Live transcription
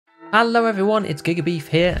Hello everyone, it's Gigabeef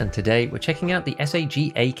here, and today we're checking out the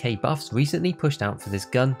SAG AK Buffs recently pushed out for this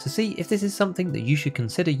gun to see if this is something that you should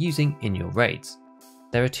consider using in your raids.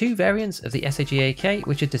 There are two variants of the SAG AK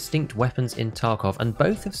which are distinct weapons in Tarkov, and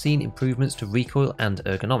both have seen improvements to recoil and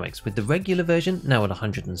ergonomics, with the regular version now at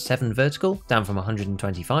 107 vertical, down from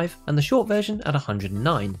 125, and the short version at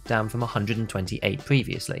 109, down from 128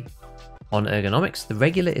 previously. On ergonomics, the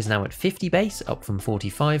regular is now at 50 base, up from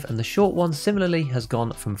 45, and the short one similarly has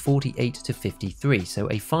gone from 48 to 53, so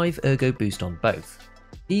a 5 ergo boost on both.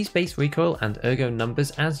 These base recoil and ergo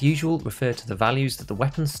numbers as usual refer to the values that the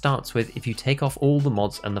weapon starts with if you take off all the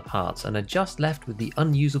mods and the parts, and are just left with the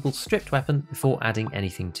unusable stripped weapon before adding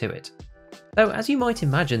anything to it. Though as you might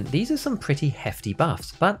imagine, these are some pretty hefty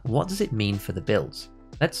buffs, but what does it mean for the builds?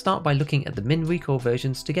 Let's start by looking at the min recoil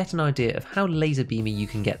versions to get an idea of how laser beamy you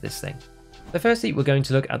can get this thing. So firstly, we're going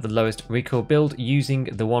to look at the lowest recoil build using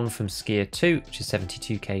the one from ScavTalk 2, which is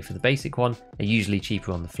 72k for the basic one. They're usually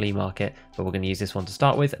cheaper on the flea market, but we're going to use this one to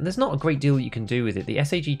start with. And there's not a great deal you can do with it. The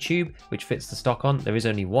SAG tube, which fits the stock on, there is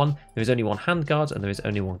only one. There is only one handguard and there is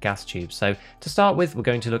only one gas tube. So to start with, we're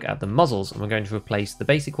going to look at the muzzles, and we're going to replace the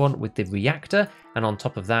basic one with the reactor. And on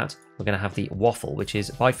top of that, we're going to have the waffle, which is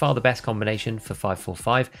by far the best combination for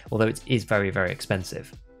 545, although it is very, very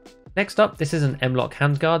expensive. Next up, this is an M-LOK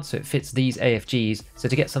handguard, so it fits these AFGs, so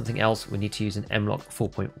to get something else we need to use an M-LOK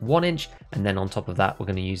 4.1 inch, and then on top of that we're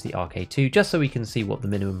going to use the RK2 just so we can see what the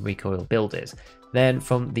minimum recoil build is. Then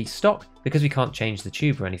from the stock, because we can't change the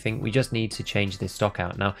tube or anything, we just need to change this stock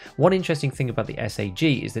out. Now, one interesting thing about the SAG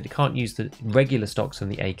is that it can't use the regular stocks from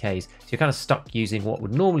the AKs, so you're kind of stuck using what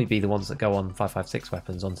would normally be the ones that go on 556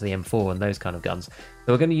 weapons onto the M4 and those kind of guns.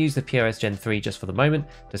 So we're going to use the PRS Gen 3 just for the moment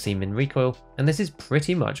to see min recoil, and this is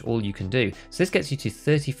pretty much all you can do. So this gets you to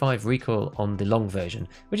 35 recoil on the long version,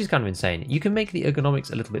 which is kind of insane. You can make the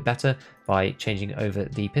ergonomics a little bit better by changing over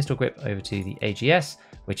the pistol grip over to the AGS,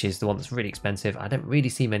 which is the one that's really expensive. I don't really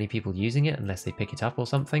see many people using it unless they pick it up or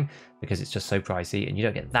something, because it's just so pricey and you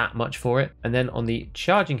don't get that much for it. And then on the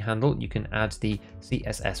charging handle, you can add the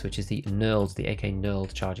CSS, which is the knurled, the AK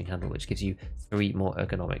knurled charging handle, which gives you 3 more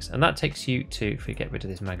ergonomics. And that takes you to, if we get rid of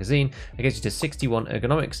this magazine, it gets you to 61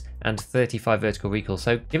 ergonomics and 35 vertical recoil.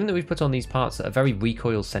 So given that we've put on these parts that are very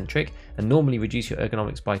recoil centric and normally reduce your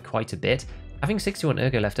ergonomics by quite a bit, having 61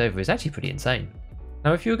 ergo left over is actually pretty insane.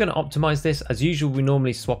 Now, if you were going to optimize this, as usual, we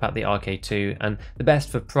normally swap out the RK2, and the best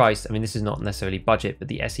for price, I mean, this is not necessarily budget, but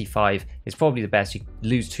the SE5 is probably the best. You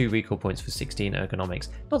lose 2 recoil points for 16 ergonomics.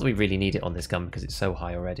 Not that we really need it on this gun because it's so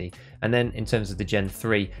high already. And then in terms of the Gen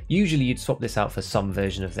 3, usually you'd swap this out for some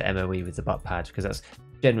version of the MOE with the butt pad, because that's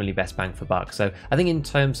generally best bang for buck. So I think in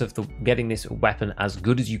terms of getting this weapon as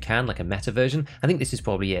good as you can, like a meta version, I think this is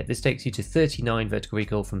probably it. This takes you to 39 vertical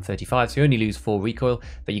recoil from 35, so you only lose 4 recoil,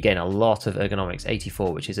 but you gain a lot of ergonomics,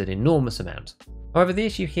 84, which is an enormous amount. However, the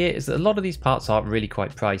issue here is that a lot of these parts are really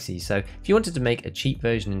quite pricey, so if you wanted to make a cheap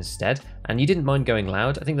version instead, and you didn't mind going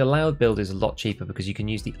loud, I think the loud build is a lot cheaper because you can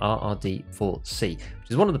use the RRD4C, which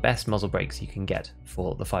is one of the best muzzle brakes you can get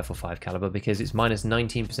for the 545 caliber, because it's minus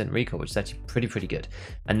 19% recoil, which is actually pretty good.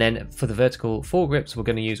 And then for the vertical foregrips, we're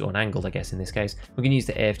going to use, or an angled I guess in this case, we're going to use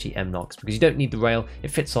the AFG M-LOKs, because you don't need the rail,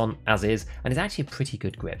 it fits on as is, and it's actually a pretty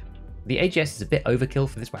good grip. The AGS is a bit overkill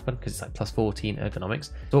for this weapon because it's like plus 14 ergonomics.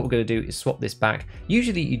 So what we're going to do is swap this back.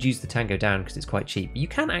 Usually you'd use the Tango down because it's quite cheap, but you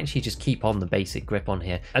can actually just keep on the basic grip on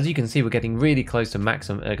here. As you can see, we're getting really close to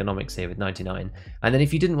maximum ergonomics here with 99. And then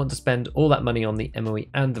if you didn't want to spend all that money on the MOE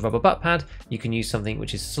and the rubber butt pad, you can use something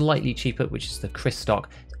which is slightly cheaper, which is the Chris stock.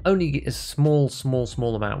 Only a small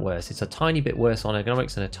amount worse. It's a tiny bit worse on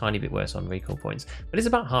ergonomics and a tiny bit worse on recoil points, but it's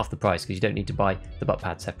about half the price because you don't need to buy the butt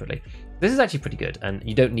pad separately. This is actually pretty good, and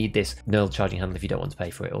you don't need this knurled charging handle if you don't want to pay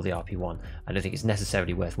for it, or the RP1. I don't think it's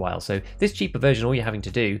necessarily worthwhile. So this cheaper version, all you're having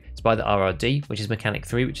to do is buy the RRD, which is mechanic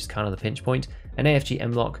 3, which is kind of the pinch point, an AFG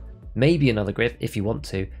M-LOK, maybe another grip if you want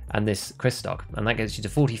to, and this Chris stock, and that gets you to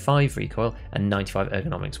 45 recoil and 95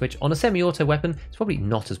 ergonomics, which on a semi-auto weapon is probably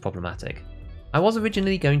not as problematic. I was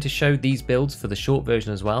originally going to show these builds for the short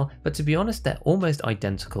version as well, but to be honest, they're almost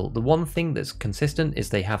identical. The one thing that's consistent is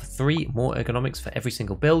they have 3 more ergonomics for every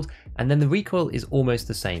single build, and then the recoil is almost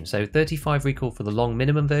the same. So 35 recoil for the long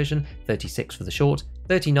minimum version, 36 for the short,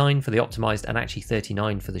 39 for the optimized, and actually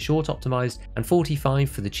 39 for the short optimized, and 45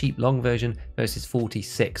 for the cheap long version versus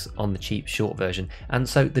 46 on the cheap short version. And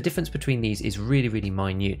so the difference between these is really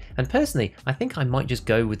minute. And personally, I think I might just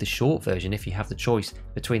go with the short version if you have the choice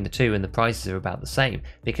between the two and the prices are about the same,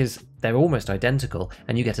 because they're almost identical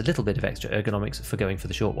and you get a little bit of extra ergonomics for going for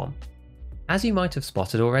the short one. As you might have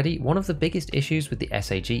spotted already, one of the biggest issues with the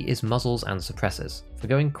SAG is muzzles and suppressors. For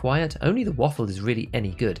going quiet, only the waffle is really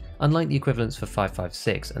any good, unlike the equivalents for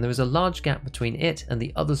 5.56, and there is a large gap between it and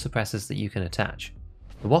the other suppressors that you can attach.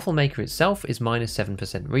 The waffle maker itself is minus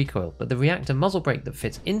 7% recoil, but the reactor muzzle brake that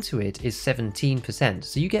fits into it is 17%,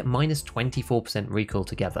 so you get minus 24% recoil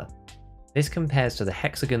together. This compares to the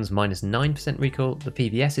Hexagon's minus 9% recoil, the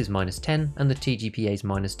PBS's minus 10, and the TGPA's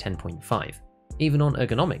minus 10.5. Even on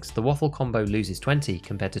ergonomics, the waffle combo loses 20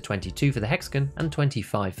 compared to 22 for the Hexagon and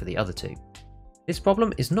 25 for the other two. This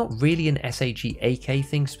problem is not really an SAG AK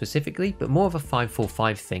thing specifically, but more of a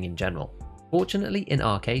 5.45 thing in general. Fortunately, in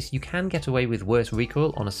our case, you can get away with worse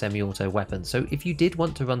recoil on a semi-auto weapon, so if you did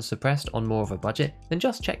want to run suppressed on more of a budget, then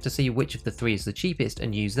just check to see which of the three is the cheapest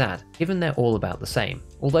and use that, given they're all about the same,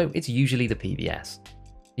 although it's usually the PBS.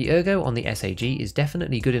 The ergo on the SAG is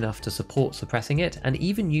definitely good enough to support suppressing it, and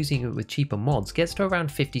even using it with cheaper mods gets to around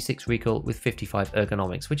 56 recoil with 55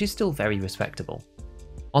 ergonomics, which is still very respectable.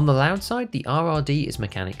 On the loud side, the RRD is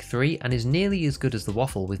mechanic 3 and is nearly as good as the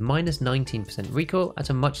waffle with minus 19% recoil at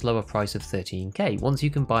a much lower price of 13k once you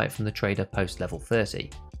can buy it from the trader post level 30.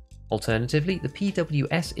 Alternatively, the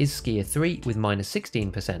PWS is Skier 3 with minus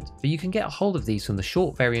 16%, but you can get a hold of these from the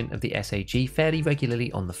short variant of the SAG fairly regularly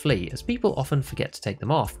on the flea, as people often forget to take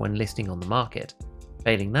them off when listing on the market.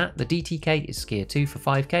 Failing that, the DTK is Skier 2 for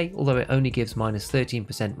 5k, although it only gives minus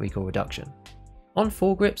 13% recoil reduction. On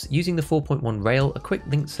foregrips, using the 4.1 rail, a quick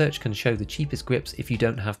link search can show the cheapest grips if you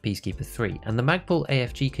don't have Peacekeeper 3, and the Magpul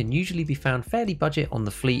AFG can usually be found fairly budget on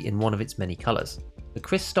the flea in one of its many colours. The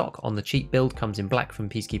Chris stock on the cheap build comes in black from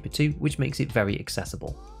Peacekeeper 2, which makes it very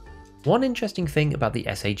accessible. One interesting thing about the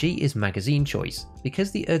SAG is magazine choice. Because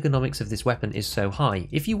the ergonomics of this weapon is so high,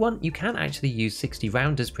 if you want, you can actually use 60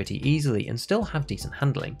 rounders pretty easily and still have decent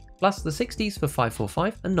handling. Plus, the 60s for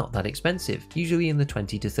 5.45 are not that expensive, usually in the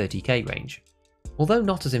 20 to 30k range. Although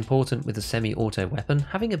not as important with a semi-auto weapon,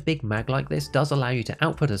 having a big mag like this does allow you to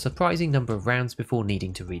output a surprising number of rounds before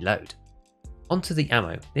needing to reload. Onto the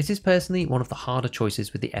ammo. This is personally one of the harder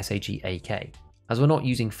choices with the SAG AK. As we're not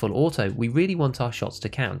using full auto, we really want our shots to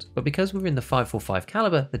count, but because we're in the 5.45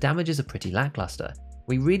 caliber, the damages are pretty lackluster.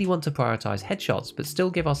 We really want to prioritise headshots, but still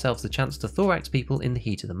give ourselves the chance to thorax people in the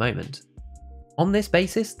heat of the moment. On this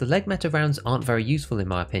basis, the leg meta rounds aren't very useful in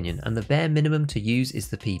my opinion, and the bare minimum to use is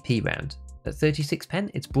the PP round. At 36 pen,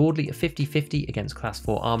 it's broadly a 50-50 against class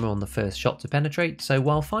 4 armour on the first shot to penetrate, so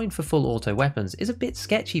while fine for full auto weapons, is a bit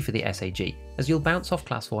sketchy for the SAG, as you'll bounce off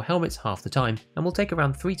class 4 helmets half the time, and will take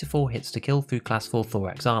around 3 to 4 hits to kill through class 4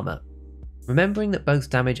 thorax armour. Remembering that both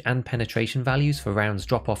damage and penetration values for rounds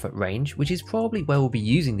drop off at range, which is probably where we'll be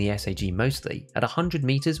using the SAG mostly, at 100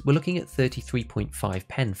 meters we're looking at 33.5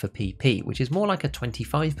 pen for PP, which is more like a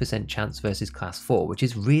 25% chance versus class 4, which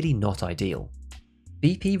is really not ideal.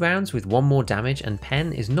 BP rounds with 1 more damage and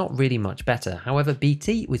pen is not really much better, however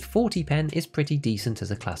BT with 40 pen is pretty decent as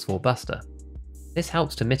a class 4 buster. This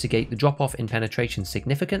helps to mitigate the drop off in penetration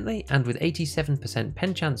significantly, and with 87%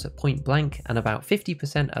 pen chance at point blank and about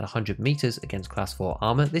 50% at 100 meters against class 4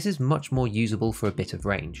 armor, this is much more usable for a bit of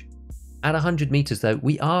range. At 100 meters though,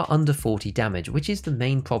 we are under 40 damage, which is the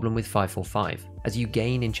main problem with 5.45. As you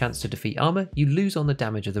gain in chance to defeat armor, you lose on the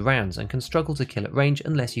damage of the rounds and can struggle to kill at range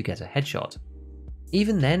unless you get a headshot.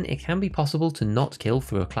 Even then, it can be possible to not kill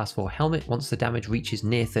through a class 4 helmet once the damage reaches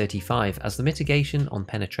near 35, as the mitigation on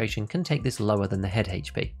penetration can take this lower than the head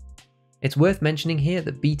HP. It's worth mentioning here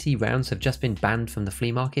that BT rounds have just been banned from the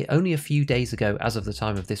flea market only a few days ago as of the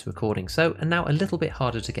time of this recording, so are now a little bit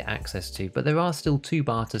harder to get access to, but there are still 2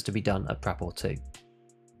 barters to be done at Prapor 2.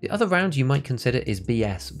 The other round you might consider is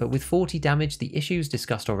BS, but with 40 damage the issues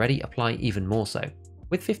discussed already apply even more so.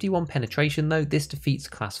 With 51 penetration though, this defeats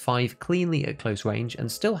class 5 cleanly at close range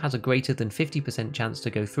and still has a greater than 50% chance to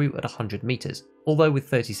go through at 100 meters, although with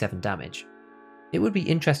 37 damage. It would be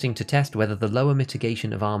interesting to test whether the lower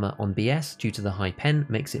mitigation of armor on BS due to the high pen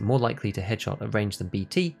makes it more likely to headshot at range than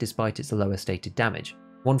BT despite its lower stated damage,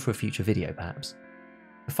 one for a future video perhaps.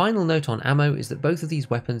 A final note on ammo is that both of these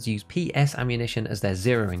weapons use PS ammunition as their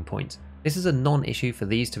zeroing point. This is a non-issue for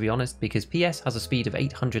these to be honest, because PS has a speed of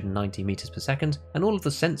 890 meters per second and all of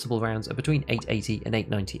the sensible rounds are between 880 and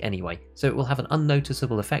 890 anyway, so it will have an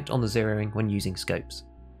unnoticeable effect on the zeroing when using scopes.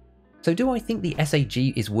 So do I think the SAG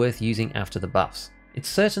is worth using after the buffs? It's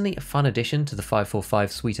certainly a fun addition to the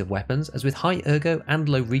 5.45 suite of weapons, as with high ergo and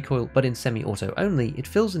low recoil but in semi-auto only, it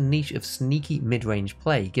fills a niche of sneaky mid-range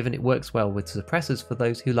play given it works well with suppressors for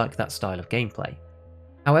those who like that style of gameplay.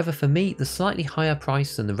 However, for me, the slightly higher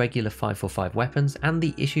price than the regular 5.45 weapons and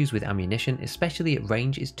the issues with ammunition, especially at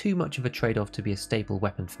range, is too much of a trade-off to be a staple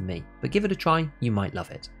weapon for me, but give it a try, you might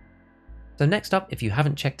love it. So next up, if you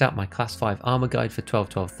haven't checked out my Class 5 armor guide for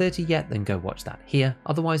 12-12-30 yet, then go watch that here.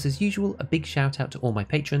 Otherwise, as usual, a big shout out to all my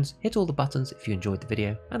patrons, hit all the buttons if you enjoyed the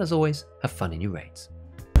video, and as always, have fun in your raids.